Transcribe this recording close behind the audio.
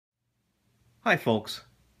Hi folks,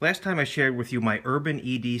 last time I shared with you my Urban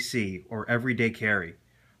EDC, or Everyday Carry.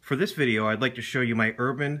 For this video I'd like to show you my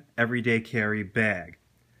Urban Everyday Carry bag.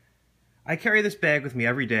 I carry this bag with me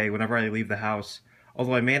every day whenever I leave the house.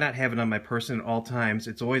 Although I may not have it on my person at all times,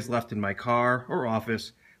 it's always left in my car or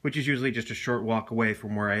office, which is usually just a short walk away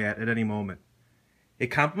from where I am at any moment.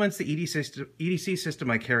 It complements the EDC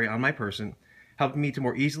system I carry on my person, helping me to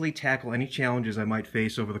more easily tackle any challenges I might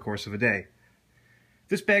face over the course of a day.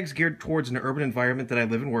 This bag's geared towards an urban environment that I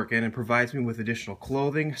live and work in and provides me with additional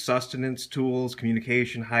clothing, sustenance, tools,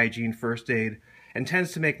 communication, hygiene, first aid, and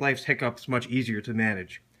tends to make life's hiccups much easier to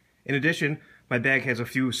manage. In addition, my bag has a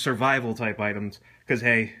few survival type items, because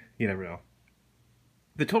hey, you never know.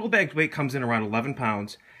 The total bag's weight comes in around 11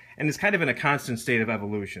 pounds and is kind of in a constant state of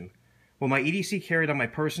evolution. While my EDC carried on my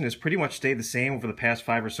person has pretty much stayed the same over the past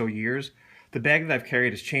 5 or so years, the bag that I've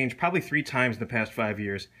carried has changed probably 3 times in the past 5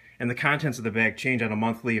 years, and the contents of the bag change on a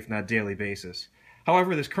monthly, if not daily basis.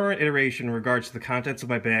 However, this current iteration in regards to the contents of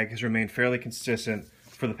my bag has remained fairly consistent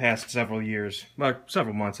for the past several years, well,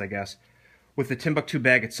 several months I guess, with the Timbuktu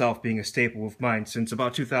bag itself being a staple of mine since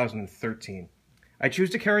about 2013. I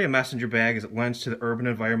choose to carry a messenger bag as it lends to the urban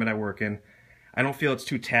environment I work in. I don't feel it's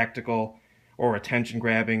too tactical or attention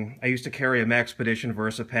grabbing. I used to carry a Maxpedition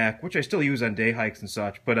Versa pack, which I still use on day hikes and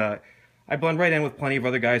such, but I blend right in with plenty of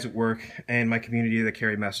other guys at work and my community that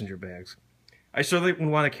carry messenger bags. I certainly would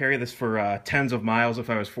want to carry this for tens of miles if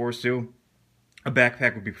I was forced to. A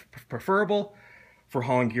backpack would be preferable for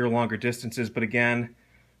hauling gear longer distances, but again,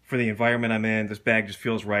 for the environment I'm in, this bag just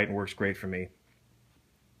feels right and works great for me.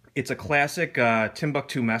 It's a classic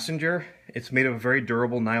Timbuktu messenger. It's made of a very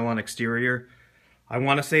durable nylon exterior. I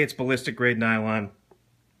want to say it's ballistic grade nylon.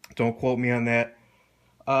 Don't quote me on that.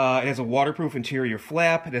 It has a waterproof interior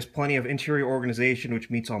flap. It has plenty of interior organization, which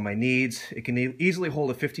meets all my needs. It can easily hold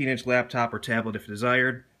a 15-inch laptop or tablet if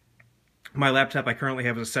desired. My laptop I currently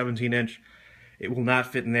have is a 17-inch. It will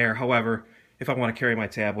not fit in there. However, if I want to carry my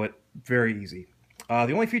tablet, very easy.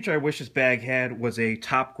 The only feature I wish this bag had was a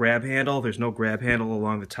top grab handle. There's no grab handle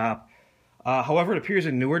along the top. However, it appears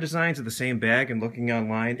in newer designs of the same bag, and looking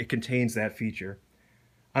online, it contains that feature.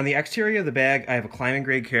 On the exterior of the bag, I have a climbing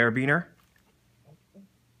grade carabiner.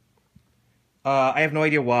 I have no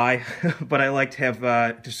idea why, but I like to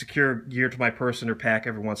have to secure gear to my person or pack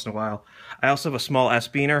every once in a while. I also have a small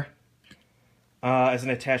S-beaner as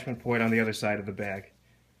an attachment point on the other side of the bag.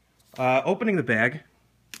 Opening the bag.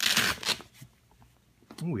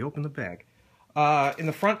 Ooh, we opened the bag. In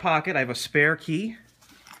the front pocket, I have a spare key,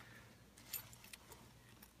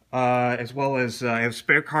 as well as I have a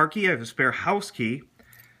spare car key, I have a spare house key,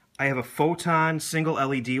 I have a photon single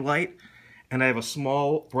LED light, and I have a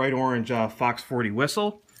small bright orange Fox 40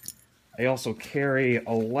 whistle. I also carry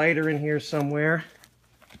a lighter in here somewhere.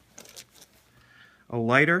 A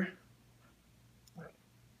lighter.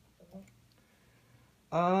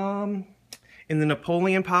 In the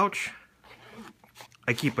Napoleon pouch,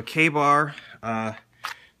 I keep a K-bar.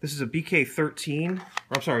 This is a BK13, or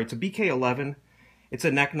I'm sorry, it's a BK11. It's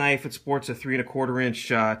a neck knife. It sports a 3 1/4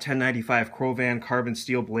 inch 1095 Crovan carbon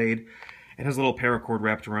steel blade. It has a little paracord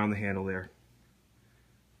wrapped around the handle there.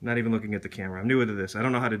 Not even looking at the camera. I'm new to this. I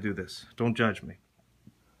don't know how to do this. Don't judge me.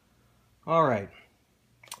 Alright.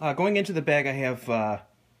 Going into the bag, I have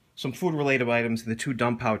some food-related items in the 2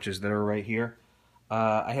 dump pouches that are right here.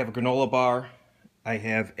 I have a granola bar. I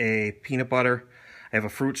have a peanut butter. I have a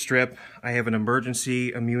fruit strip. I have an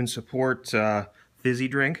emergency immune support fizzy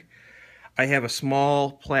drink. I have a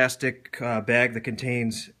small plastic bag that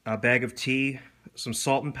contains a bag of tea, some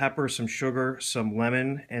salt and pepper, some sugar, some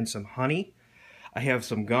lemon, and some honey. I have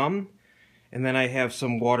some gum, and then I have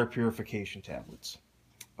some water purification tablets.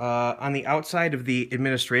 On the outside of the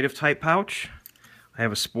administrative type pouch, I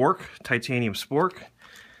have a spork, titanium spork.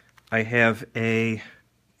 I have a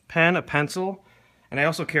pen, a pencil, and I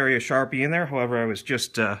also carry a Sharpie in there. However, I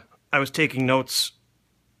was taking notes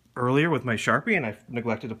earlier with my Sharpie, and I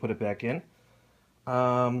neglected to put it back in.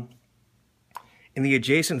 In the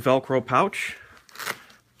adjacent Velcro pouch,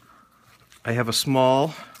 I have a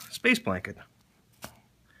small space blanket.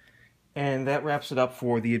 And that wraps it up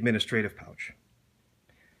for the administrative pouch.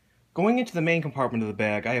 Going into the main compartment of the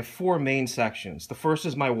bag, I have 4 main sections. The first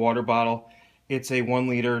is my water bottle. It's a 1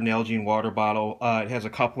 liter Nalgene water bottle. It has a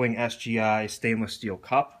coupling SGI stainless steel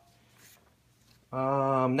cup.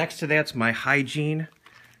 Next to that's my hygiene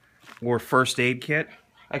or first aid kit.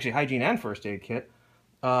 Actually, hygiene and first aid kit.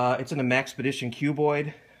 It's in a Maxpedition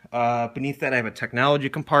cuboid. Beneath that I have a technology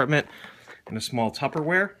compartment and a small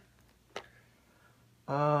Tupperware.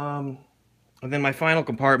 And then my final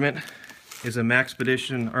compartment is a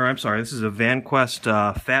Maxpedition, or I'm sorry, this is a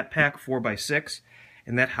VanQuest Fat Pack 4x6.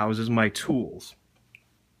 and that houses my tools.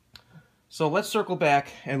 So let's circle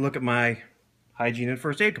back and look at my hygiene and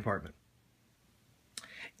first aid compartment.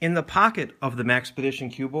 In the pocket of the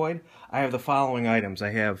Maxpedition cuboid, I have the following items.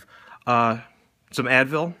 I have some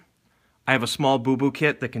Advil. I have a small boo-boo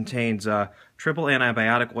kit that contains triple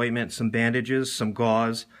antibiotic ointment, some bandages, some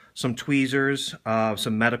gauze, some tweezers,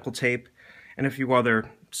 some medical tape, and a few other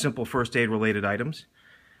simple first aid related items.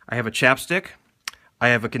 I have a chapstick. I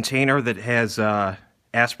have a container that has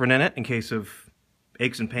aspirin in it in case of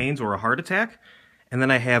aches and pains or a heart attack. And then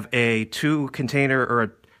I have a container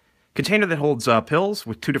that holds pills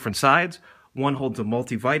with two different sides. One holds a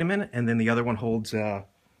multivitamin, and then the other one holds a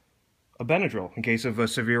Benadryl in case of a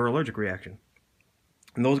severe allergic reaction.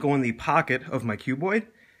 And those go in the pocket of my cuboid.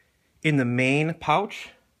 In the main pouch,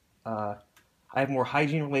 I have more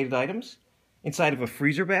hygiene-related items. Inside of a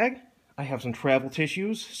freezer bag, I have some travel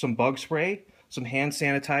tissues, some bug spray, some hand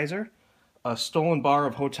sanitizer, a stolen bar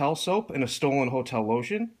of hotel soap, and a stolen hotel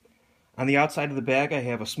lotion. On the outside of the bag, I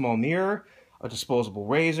have a small mirror, a disposable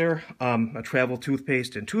razor, a travel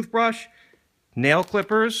toothpaste and toothbrush, nail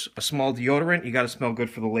clippers, a small deodorant, you gotta smell good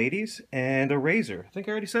for the ladies, and a razor. I think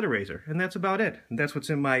I already said a razor, and that's about it. And that's what's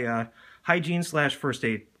in my hygiene/first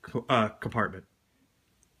aid compartment.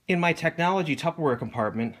 In my technology Tupperware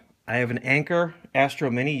compartment, I have an Anker Astro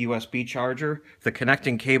Mini USB charger, the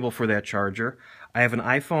connecting cable for that charger. I have an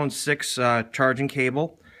iPhone 6 charging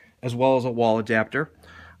cable, as well as a wall adapter.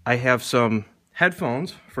 I have some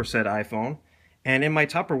headphones for said iPhone. And in my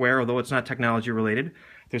Tupperware, although it's not technology related,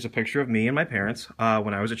 there's a picture of me and my parents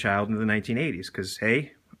when I was a child in the 1980s. Because,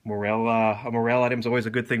 hey, a morale item is always a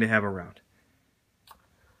good thing to have around.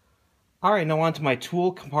 All right, now on to my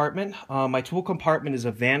tool compartment. My tool compartment is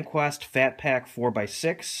a VanQuest Fat Pack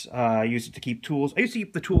 4x6. I use it to keep tools. I used to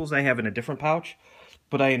keep the tools I have in a different pouch,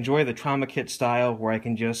 but I enjoy the trauma kit style where I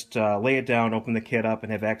can just lay it down, open the kit up,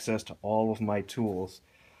 and have access to all of my tools.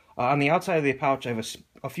 On the outside of the pouch, I have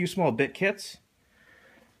a few small bit kits.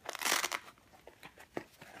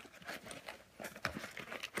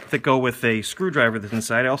 That go with a screwdriver that's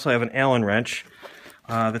inside. I also have an Allen wrench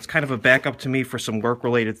that's kind of a backup to me for some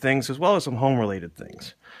work-related things as well as some home-related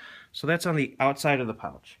things. So that's on the outside of the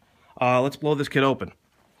pouch. Let's blow this kit open.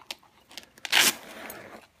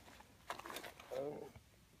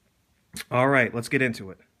 All right, let's get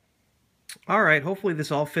into it. All right, hopefully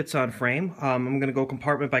this all fits on frame. I'm going to go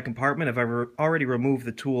compartment by compartment. I've already removed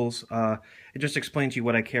the tools. It just explains to you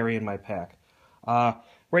what I carry in my pack.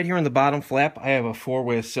 Right here on the bottom flap, I have a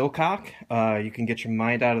 4-way Silcock. You can get your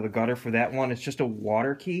mind out of the gutter for that one. It's just a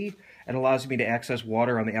water key. It allows me to access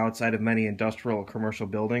water on the outside of many industrial or commercial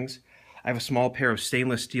buildings. I have a small pair of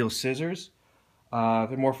stainless steel scissors.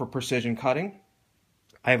 They're more for precision cutting.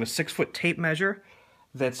 I have a 6-foot tape measure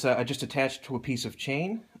that's just attached to a piece of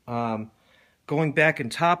chain. Going back and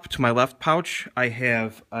top to my left pouch, I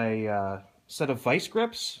have a set of vice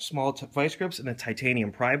grips, small vice grips, and a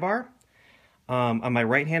titanium pry bar. On my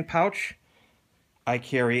right-hand pouch, I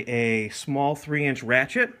carry a small 3-inch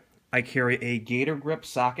ratchet. I carry a gator grip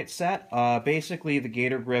socket set. Basically, the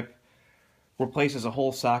gator grip replaces a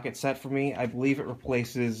whole socket set for me. I believe it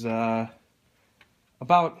replaces about,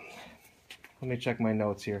 let me check my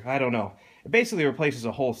notes here. I don't know. It basically replaces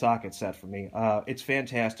a whole socket set for me. It's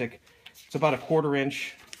fantastic. It's about a 1/4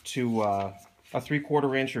 inch to a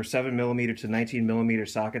 3/4 inch or 7mm to 19mm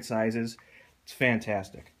socket sizes. It's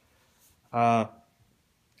fantastic. I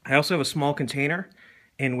also have a small container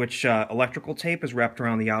in which electrical tape is wrapped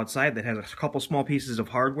around the outside that has a couple small pieces of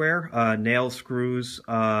hardware, nails, screws,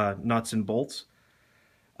 nuts, and bolts.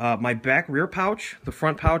 My back rear pouch, the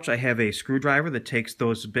front pouch, I have a screwdriver that takes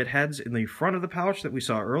those bit heads in the front of the pouch that we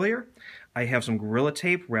saw earlier. I have some Gorilla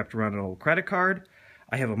Tape wrapped around an old credit card.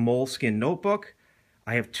 I have a moleskin notebook.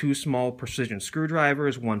 I have 2 small precision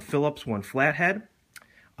screwdrivers, one Phillips, one flathead.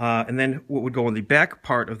 And then what would go in the back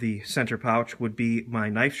part of the center pouch would be my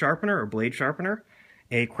knife sharpener or blade sharpener,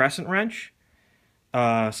 a crescent wrench,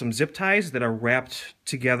 some zip ties that are wrapped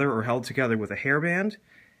together or held together with a hairband,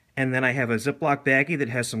 and then I have a Ziploc baggie that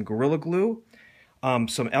has some Gorilla Glue,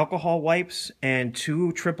 some alcohol wipes, and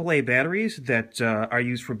 2 AAA batteries that are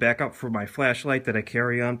used for backup for my flashlight that I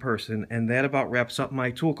carry on person, and that about wraps up my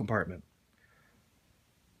tool compartment.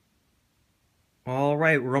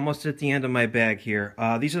 Alright, we're almost at the end of my bag here.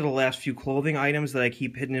 These are the last few clothing items that I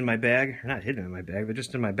keep hidden in my bag. They're not hidden in my bag, they're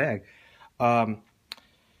just in my bag.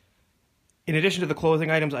 In addition to the clothing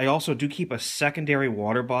items, I also do keep a secondary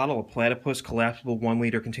water bottle, a Platypus collapsible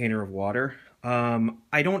 1-liter container of water.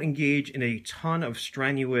 I don't engage in a ton of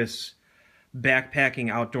strenuous backpacking,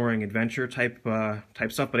 outdooring, adventure type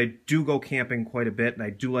stuff, but I do go camping quite a bit, and I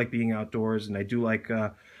do like being outdoors, and I do like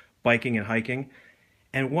biking and hiking.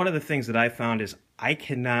 And one of the things that I found is I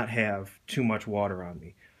cannot have too much water on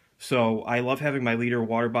me. So I love having my liter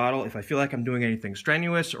water bottle. If I feel like I'm doing anything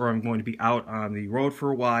strenuous or I'm going to be out on the road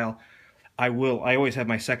for a while, I always have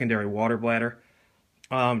my secondary water bladder.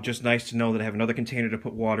 Just nice to know that I have another container to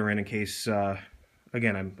put water in case,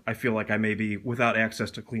 again, I feel like I may be without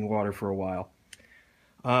access to clean water for a while.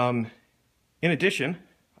 In addition,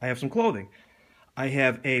 I have some clothing. I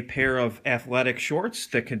have a pair of athletic shorts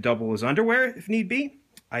that can double as underwear if need be.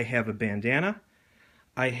 I have a bandana.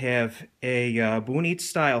 I have a Boone Eats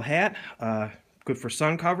style hat, good for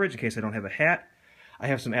sun coverage in case I don't have a hat. I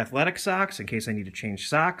have some athletic socks in case I need to change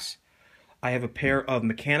socks. I have a pair of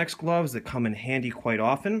mechanics gloves that come in handy quite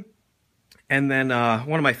often. And then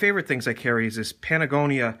one of my favorite things I carry is this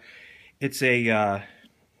Patagonia. It's a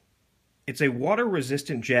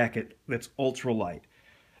water-resistant jacket that's ultra-light.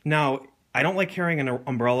 Now, I don't like carrying an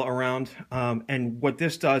umbrella around, and what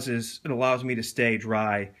this does is it allows me to stay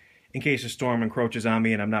dry in case a storm encroaches on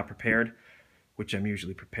me and I'm not prepared, which I'm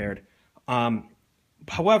usually prepared.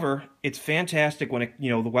 However, it's fantastic when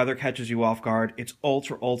the weather catches you off guard. It's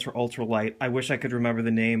ultra, ultra, ultra light. I wish I could remember the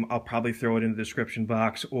name. I'll probably throw it in the description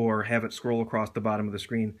box or have it scroll across the bottom of the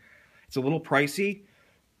screen. It's a little pricey,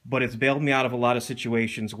 but it's bailed me out of a lot of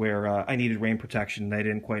situations where I needed rain protection and I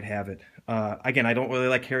didn't quite have it. Again, I don't really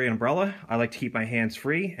like carrying an umbrella. I like to keep my hands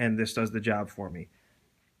free, and this does the job for me.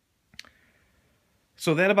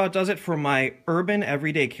 So that about does it for my Urban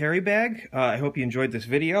Everyday Carry Bag. I hope you enjoyed this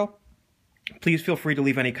video. Please feel free to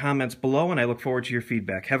leave any comments below, and I look forward to your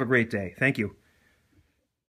feedback. Have a great day. Thank you.